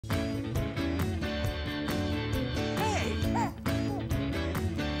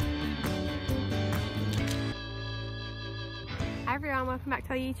everyone, welcome back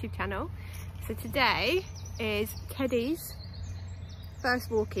to our YouTube channel. So today is Teddy's first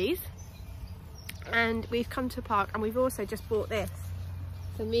walkies and we've come to a park and we've also just bought this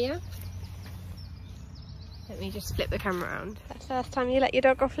for Mia. Let me just flip the camera around. That's the first time you let your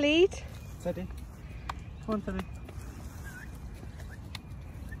dog off lead. Teddy, come on Teddy.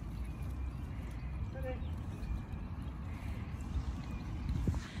 Teddy.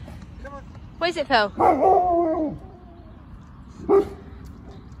 Come on. What is it, Phil?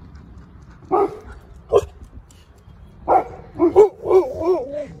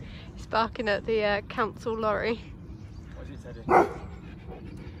 He's barking at the council lorry. What is it, Teddy?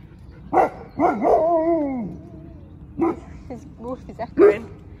 His wolf is echoing.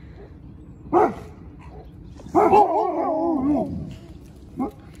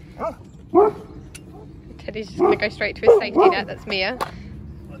 Teddy's just going to go straight to his safety net, that's Mia.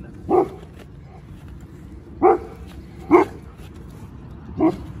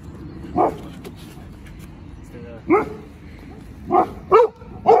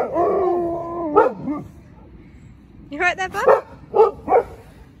 You right there, bud?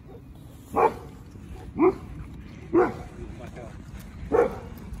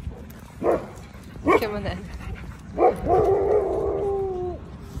 Come on then.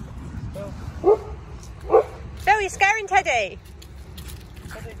 Phil, you're scaring Teddy.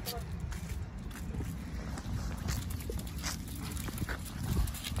 Teddy, come on.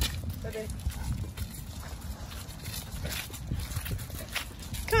 Teddy.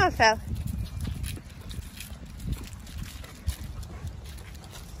 Come on, Phil.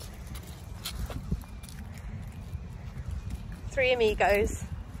 Three amigos.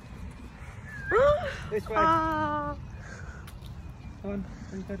 This way. Ah. Come on,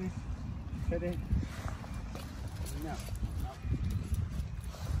 bring Teddy. Teddy. No.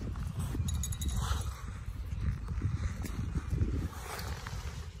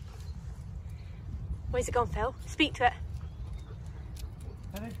 Where's it gone, Phil? Speak to it.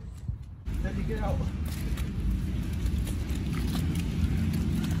 Teddy. Teddy, get out.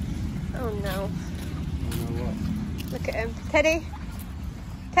 Oh no. Oh no, what? Look at him. Teddy.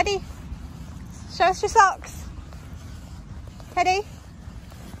 Teddy. Show us your socks. Teddy.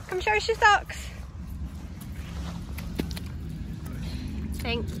 Come show us your socks.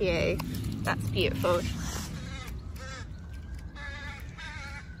 Thank you. That's beautiful.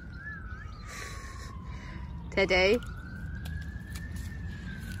 Teddy.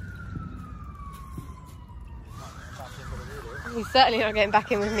 He's certainly not getting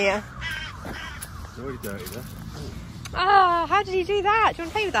back in with Mia. It's already dirty there. Ah, how did he do that? Do you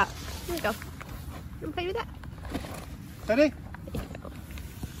want to play with that? Here we go. You want to play with that? Teddy.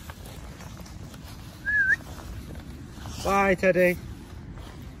 Bye, Teddy.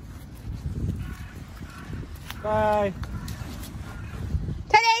 Bye.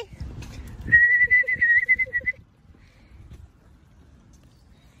 Teddy!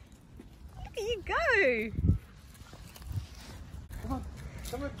 Look at you go! Come on,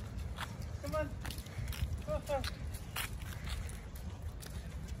 come on, come on. Go on.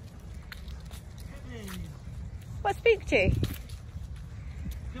 What spooked you?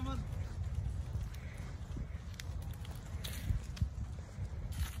 Come on.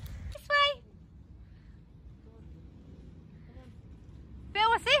 This way. Bill,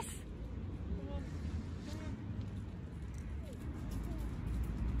 what's this?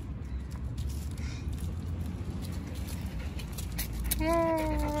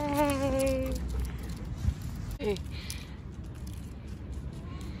 Yay!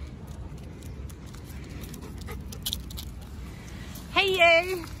 Hey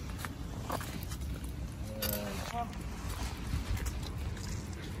you!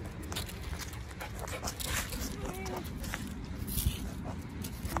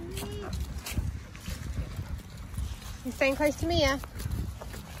 You staying close to Mia?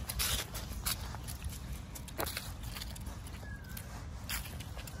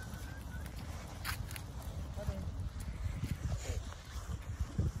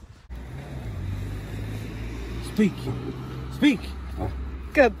 Speak. Speak.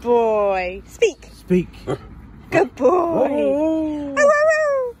 Good boy. Speak. Speak. Good boy. Oh.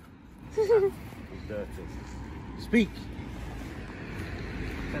 Oh, oh, Dirty. Speak.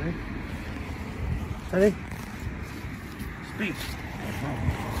 Teddy. Teddy. Speak.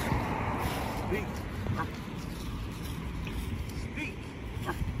 Speak. Speak.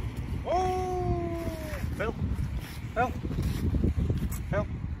 Oh. Phil. Phil. Phil.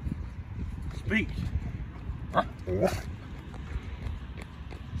 Speak.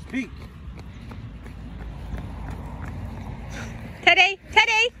 Speak. Teddy,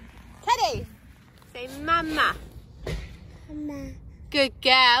 Teddy, Teddy. Say mama. Mama. Good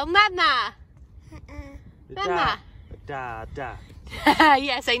girl, Mama. Mama. Da, da.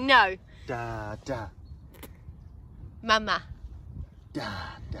 Yeah, say no. Da, da. Mama.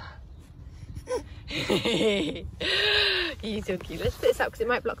 Da, da. You're so cute. Let's put this up because it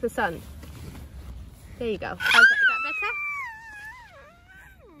might block the sun. There you go. How's that? Is that better?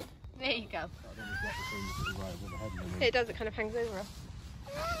 There you go. It does, it kind of hangs over her.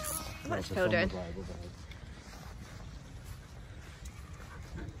 What's Phil doing?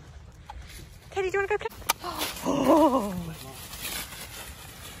 Teddy, do you want to go? Oh.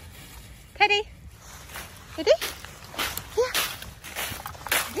 Teddy? Teddy?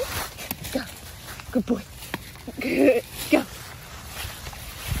 Yeah. Go. Good boy. Good. Go.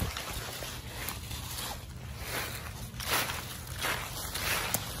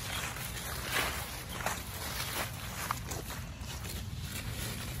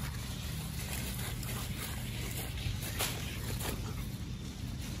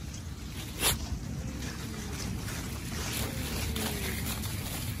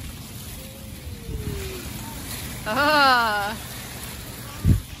 Ah.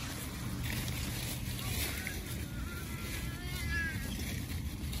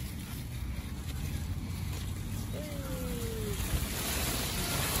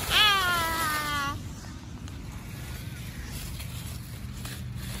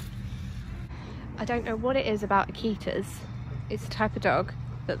 I don't know what it is about Akitas. It's the type of dog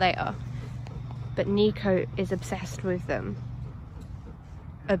that they are, but Nico is obsessed with them.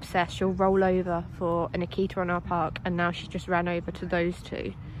 Obsessed. She'll roll over for an Akita on our park, and now she just ran over to those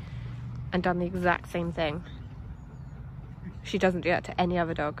two and done the exact same thing. She doesn't do that to any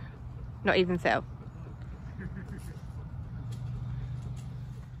other dog, not even Phil.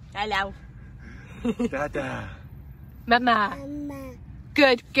 Hello. Dada. Mama. Mama.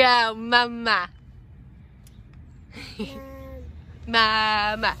 Good girl, Mama.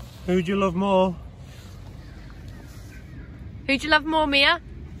 Mama. Who'd you love more? Who'd you love more, Mia?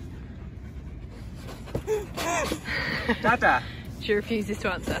 Dada. She refuses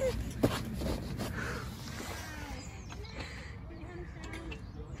to answer.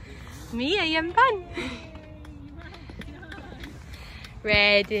 Mia, you having fun?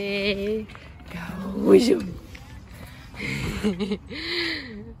 Ready? Go. Zoom.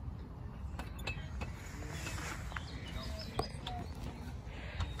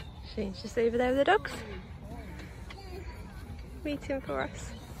 She's just over there with the dogs, waiting for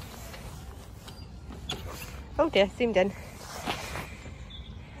us. Oh dear, zoomed in.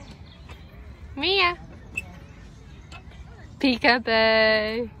 Mia!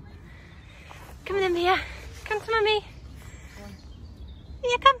 Peekaboo! Come on then, Mia. Come to Mummy.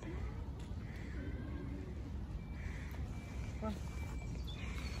 Mia, come.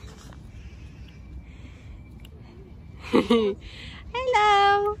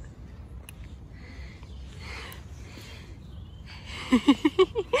 Hello!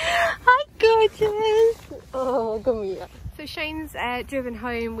 Hi, gorgeous! Oh, come here. So Shane's driven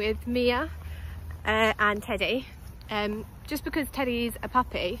home with Mia and Teddy. Just because Teddy's a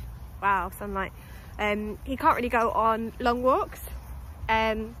puppy, wow, sunlight, he can't really go on long walks.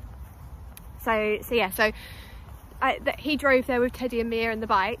 So he drove there with Teddy and Mia and the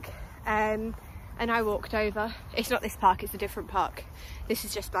bike, and I walked over. It's not this park, it's a different park. This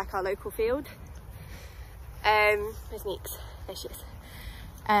is just like our local field. There's Neeks. There she is.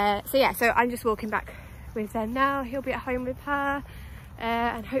 So I'm just walking back with them now. He'll be at home with her,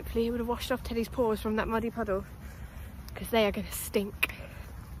 and hopefully he would have washed off Teddy's paws from that muddy puddle, because they are going to stink.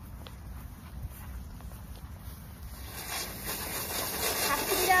 Has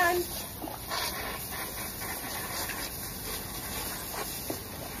to be done.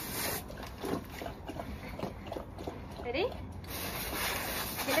 Ready?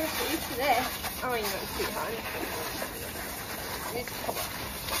 You're going to get used to this. Oh, you're not sweetheart.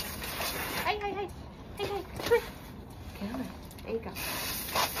 Hey, hey, hey. Hey, hey. Come on. Come on. There you go.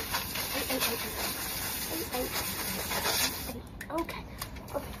 Hey, hey, hey, hey. Hey, hey. Hey. Okay.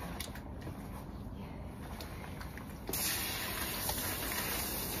 Okay.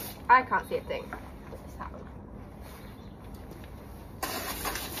 I can't see a thing. What's that one?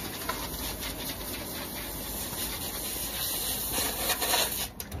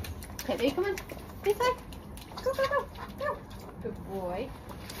 Teddy, come on. This way. Go, go, go. Go. Good boy.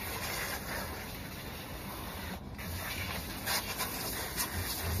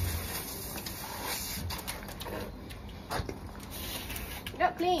 You're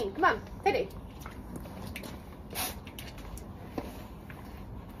not clean. Come on, Teddy.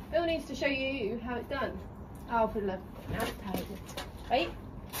 Bill needs to show you how it's done. Oh, for love. Now it's tidy. Wait.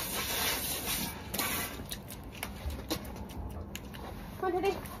 Come on,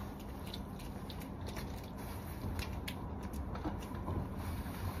 Teddy.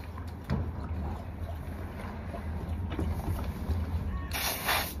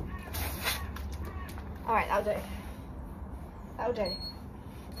 Alright, that'll do. That'll do.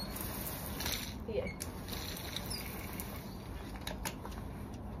 For you.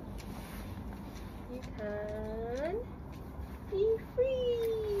 You can be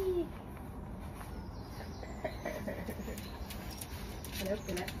free. I'll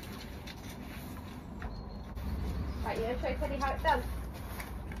open it. Right, you want to show Teddy how it's done?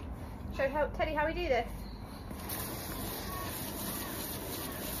 Show Teddy how we do this.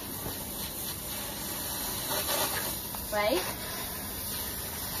 Wait.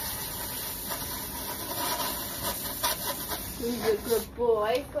 He's a good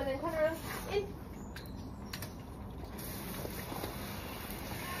boy. Go on then, turn around. In.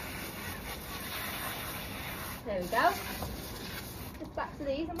 There we go. Just back to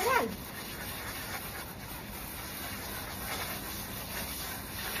these and we're done.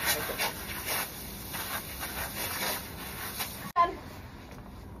 Done.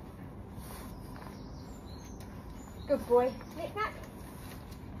 Good boy. Knick-knack.